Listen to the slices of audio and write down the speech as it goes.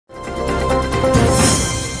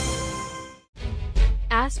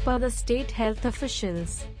As per the state health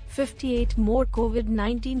officials, 58 more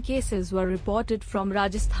COVID-19 cases were reported from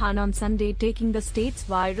Rajasthan on Sunday, taking the state's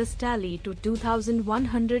virus tally to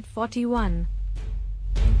 2,141.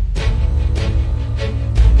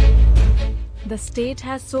 The state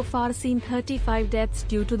has so far seen 35 deaths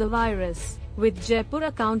due to the virus, with Jaipur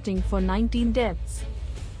accounting for 19 deaths.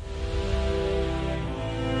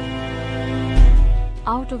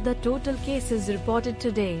 Out of the total cases reported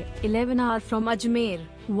today, 11 are from Ajmer,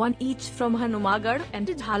 1 each from Hanumangarh and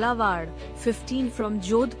Jhalawad, 15 from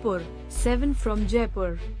Jodhpur, 7 from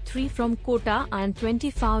Jaipur, 3 from Kota and 20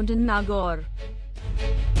 found in Nagaur.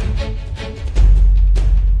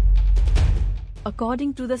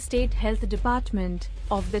 According to the State Health Department,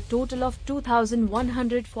 of the total of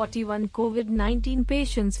 2,141 COVID-19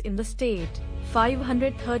 patients in the state,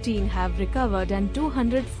 513 have recovered and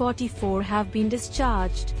 244 have been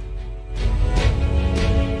discharged.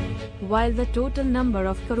 While the total number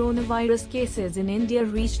of coronavirus cases in India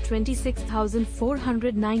reached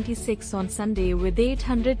 26,496 on Sunday with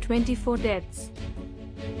 824 deaths.